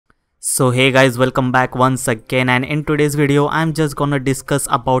So hey guys, welcome back once again, and in today's video I'm just gonna discuss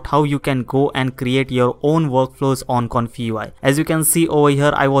about how you can go and create your own workflows on ComfyUI. As you can see over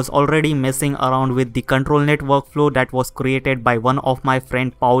here, I was already messing around with the ControlNet workflow that was created by one of my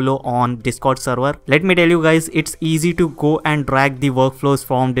friend Paulo on Discord server. Let me tell you guys, it's easy to go and drag the workflows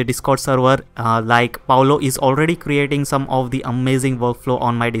from the Discord server. Like Paulo is already creating some of the amazing workflow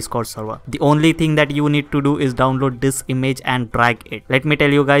on my Discord server. The only thing that you need to do is download this image and drag it. Let me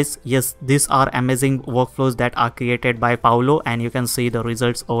tell you guys, yes, these are amazing workflows that are created by Paulo, and you can see the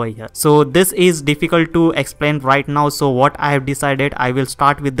results over here. So this is difficult to explain right now, so what I have decided, I will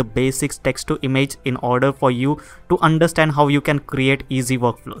start with the basics text to image in order for you to understand how you can create easy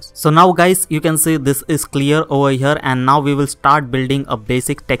workflows. So now guys, you can see this is clear over here, and now we will start building a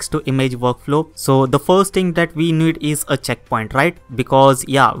basic text to image workflow. So the first thing that we need is a checkpoint, right? Because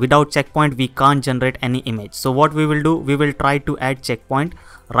yeah, without checkpoint we can't generate any image. So what we will do, we will try to add checkpoint.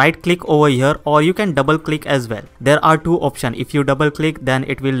 Right click over here, or you can double click as well. There are two options. If you double click, then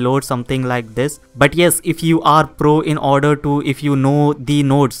it will load something like this. But yes, if you are pro in order to, if you know the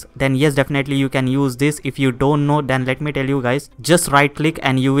nodes, then yes, definitely you can use this. If you don't know, then let me tell you guys, just right click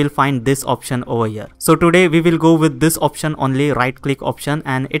and you will find this option over here. So today we will go with this option only, right click option,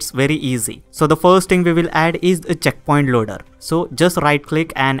 and it's very easy. So the first thing we will add is a checkpoint loader. So just right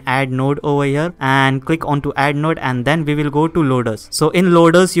click and add node over here and click on to add node, and then we will go to loaders. So in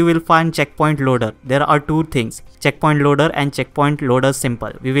loaders you will find checkpoint loader. There are two things, checkpoint loader and checkpoint loader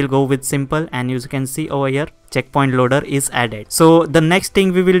simple. We will go with simple, and you can see over here checkpoint loader is added. So the next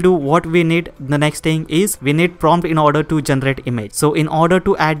thing we will do, what we need, the next thing is we need prompt in order to generate image. So in order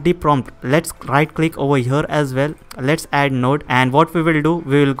to add the prompt, let's right click over here as well. Let's add node, and what we will do,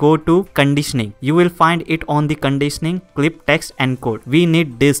 we will go to conditioning. You will find it on the conditioning, clip text encode. We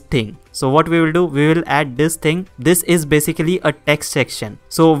need this thing. So what we will do, we will add this thing. This is basically a text section.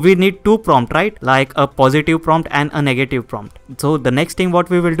 So we need two prompt, right? Like a positive prompt and a negative prompt. So the next thing what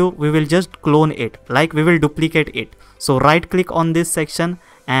we will do, we will just clone it, like we will duplicate it. So right click on this section,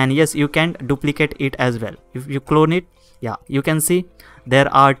 and yes, you can duplicate it as well. If you clone it, yeah, you can see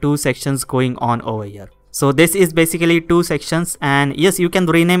there are two sections going on over here. So this is basically two sections, and yes, you can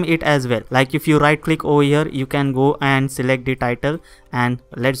rename it as well. Like if you right click over here, you can go and select the title, and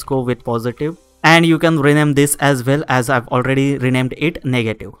let's go with positive, and you can rename this as well, as I've already renamed it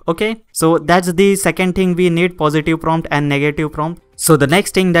negative. Okay, so that's the second thing we need, positive prompt and negative prompt. So the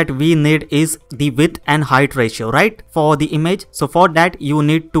next thing that we need is the width and height ratio, right, for the image. So for that you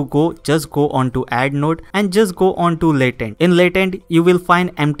need to just go on to add node and just go on to latent. In latent you will find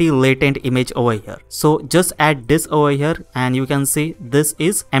empty latent image over here. So just add this over here, and you can see this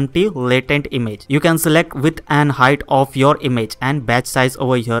is empty latent image. You can select width and height of your image and batch size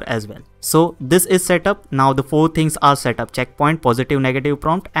over here as well. So this is set up. Now the four things are set up: checkpoint, positive, negative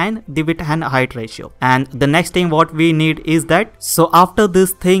prompt, and the width and height ratio. And the next thing what we need is that, so after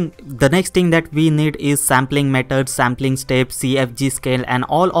this thing, the next thing that we need is sampling method, sampling step, CFG scale, and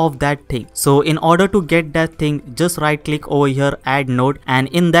all of that thing. So in order to get that thing, just right click over here, add node, and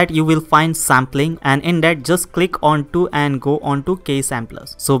in that you will find sampling, and in that just click on to and go on to K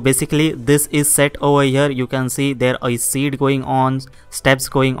samplers. So basically this is set over here. You can see there is seed going on, steps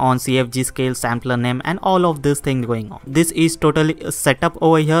going on, CFG scale, sampler name, and all of this thing going on. This is totally set up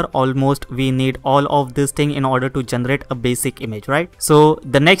over here. Almost we need all of this thing in order to generate a basic image, right? So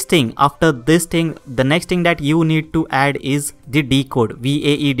the next thing after this thing, the next thing that you need to add is the decode,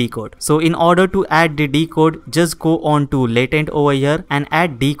 VAE decode. So in order to add the decode, just go on to latent over here and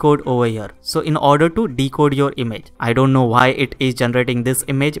add decode over here. So in order to decode your image, I don't know why it is generating this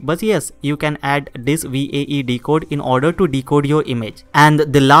image, but yes, you can add this VAE decode in order to decode your image. And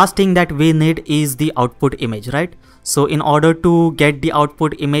the last thing that we need is the output image, right? So in order to get the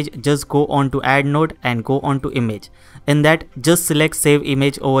output image, just go on to add node and go on to image. In that just select save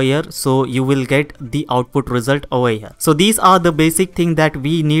image over here, so you will get the output result over here. So these are the basic thing that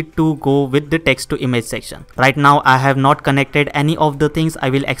we need to go with the text to image section. Right now I have not connected any of the things. I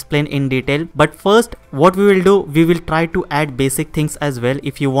will explain in detail, but first what we will do, we will try to add basic things as well.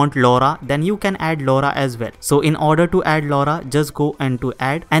 If you want LoRa, then you can add LoRa as well. So in order to add LoRa, just go into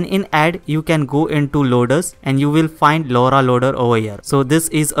add, and in add you can go into loaders, and you will find LoRa loader over here. So this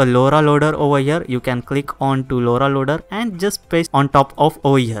is a LoRa loader over here. You can click on to LoRa loader and just paste on top of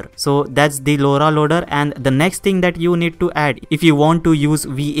over here. So that's the LoRa loader. And the next thing that you need to add, if you want to use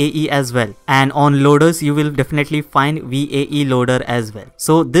VAE as well, and on loaders you will definitely find VAE loader as well.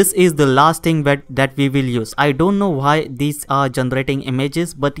 So this is the last thing that we will use. I don't know why these are generating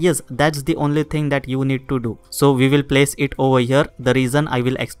images, but yes, that's the only thing that you need to do. So we will place it over here. The reason I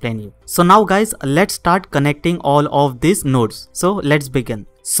will explain you. So now guys, let's start connecting all of these nodes. So let's begin.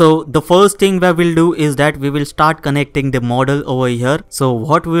 So the first thing we will do is that we will start connecting the model over here. So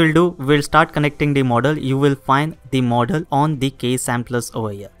what we will do, we will start connecting the model. You will find the model on the case samplers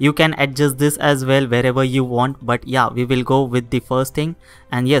over here. You can adjust this as well wherever you want, but yeah, we will go with the first thing.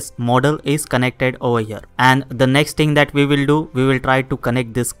 And yes, model is connected over here. And the next thing that we will do, we will try to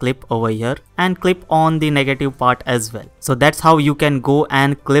connect this clip over here and clip on the negative part as well. So that's how you can go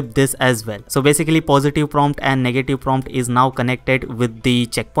and clip this as well. So basically positive prompt and negative prompt is now connected with the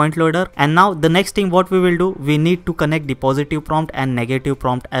checkpoint loader. And now the next thing what we will do, we need to connect the positive prompt and negative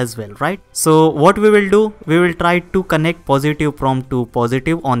prompt as well, right? So what we will do, we will try to connect positive prompt to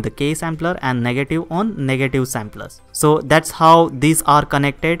positive on the K sampler and negative on negative samplers. So that's how these are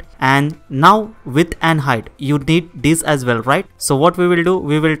connected. And now width and height, you need this as well, right? So what we will do,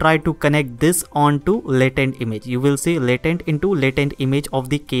 we will try to connect this onto latent image. You will see latent into latent image of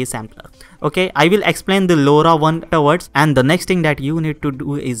the K sampler. Okay, I will explain the LoRa one afterwards. And the next thing that you need to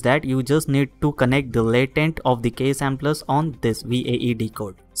do is that you just need to connect the latent of the K samplers on this VAE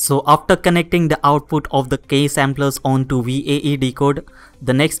decode. So after connecting the output of the K samplers onto VAE decode,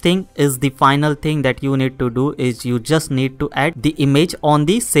 the next thing is the final thing that you need to do is you just need to add the image on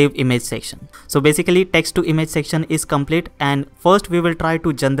the save image section. So basically text to image section is complete, and first we will try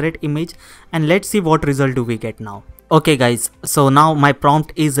to generate image and let's see what result do we get now. Okay guys, so now my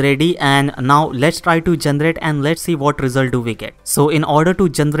prompt is ready, and now let's try to generate and let's see what result do we get. So in order to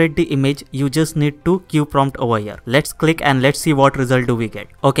generate the image, you just need to queue prompt over here. Let's click and let's see what result do we get.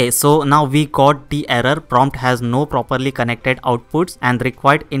 Okay, so now we got the error, prompt has no properly connected outputs and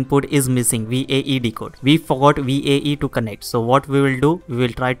required input is missing, VAE decode. We forgot VAE to connect. So what we will do, we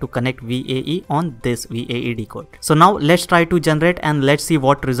will try to connect VAE on this VAE decode. So now let's try to generate and let's see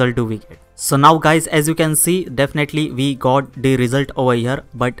what result do we get. So now guys, as you can see, definitely we got the result over here,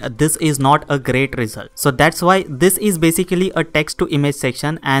 but this is not a great result. So that's why this is basically a text to image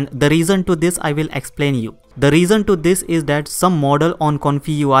section, and the reason to this I will explain you. The reason to this is that some model on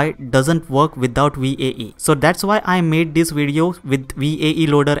ComfyUI doesn't work without VAE. So that's why I made this video with VAE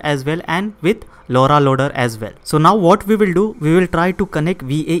loader as well and with LoRa loader as well. So now what we will do, we will try to connect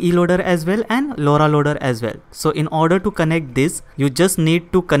VAE loader as well and LoRa loader as well. So in order to connect this, you just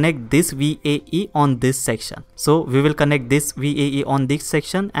need to connect this VAE on this section. So we will connect this VAE on this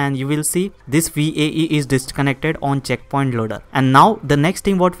section, and you will see this VAE is disconnected on checkpoint loader. And now the next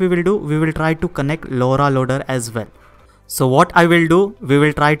thing what we will do, we will try to connect LoRa loader as well. So what I will do, we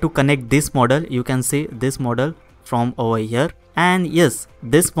will try to connect this model. You can see this model from over here, and yes,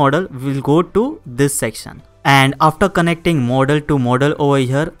 this model will go to this section. And after connecting model to model over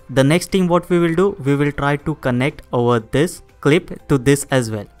here, the next thing what we will do, we will try to connect over this clip to this as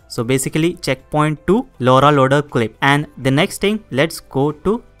well. So basically checkpoint to LoRa loader clip. And the next thing, let's go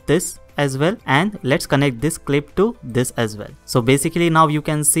to this as well, and let's connect this clip to this as well. So basically now you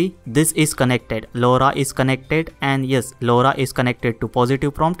can see this is connected, LoRa is connected, and yes, LoRa is connected to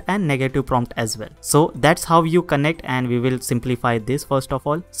positive prompt and negative prompt as well. So that's how you connect, and we will simplify this first of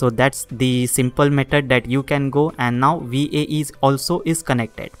all. So that's the simple method that you can go, and now VAE also is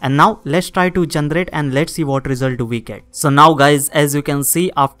connected. And now let's try to generate and let's see what result do we get. So now guys, as you can see,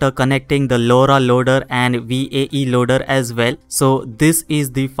 after connecting the LoRa loader and VAE loader as well, so this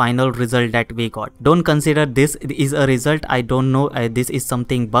is the final result that we got. Don't consider this is a result, I don't know, this is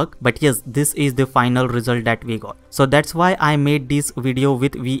something bug, but yes, this is the final result that we got. So that's why I made this video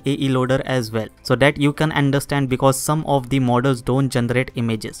with VAE loader as well, so that you can understand, because some of the models don't generate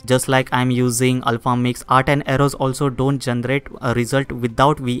images, just like I'm using Alpha Mix. Art and Arrows also don't generate a result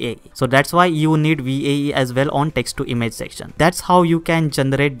without VAE. So that's why you need VAE as well on text to image section. That's how you can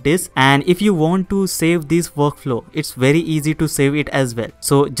generate this. And if you want to save this workflow, it's very easy to save it as well.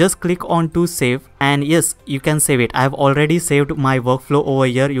 So just click on to save, and yes, you can save it. I have already saved my workflow over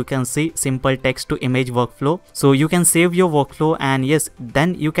here. You can see simple text to image workflow. So you can save your workflow, and yes,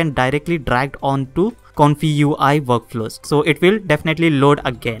 then you can directly drag on to ComfyUI workflows. So it will definitely load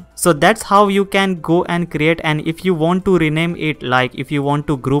again. So that's how you can go and create. And if you want to rename it, like if you want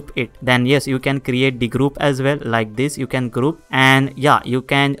to group it, then yes, you can create the group as well, like this. You can group, and yeah, you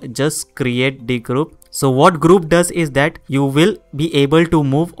can just create the group. So what group does is that you will be able to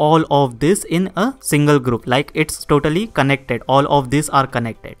move all of this in a single group, like it's totally connected. All of these are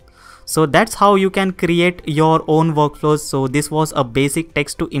connected. So that's how you can create your own workflows. So this was a basic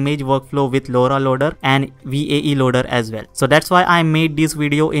text to image workflow with LoRa loader and VAE loader as well. So that's why I made this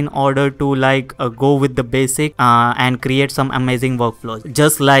video in order to like go with the basic and create some amazing workflows.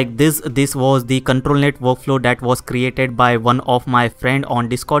 Just like this was the ControlNet workflow that was created by one of my friend on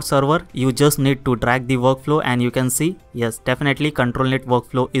Discord server. You just need to drag the workflow and you can see, yes, definitely ControlNet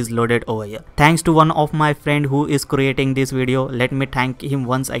workflow is loaded over here. Thanks to one of my friend who is creating this video. Let me thank him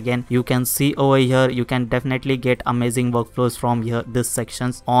once again. You can see over here, you can definitely get amazing workflows from here, this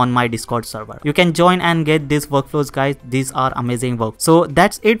sections on my Discord server. You can join and get these workflows, guys. These are amazing work. So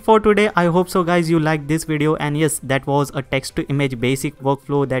that's it for today. I hope so guys you liked this video, and yes, that was a text to image basic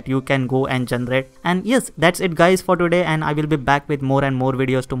workflow that you can go and generate. And yes, that's it guys for today, and I will be back with more and more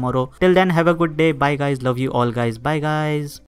videos tomorrow. Till then, have a good day. Bye guys. Love you all guys. Bye guys.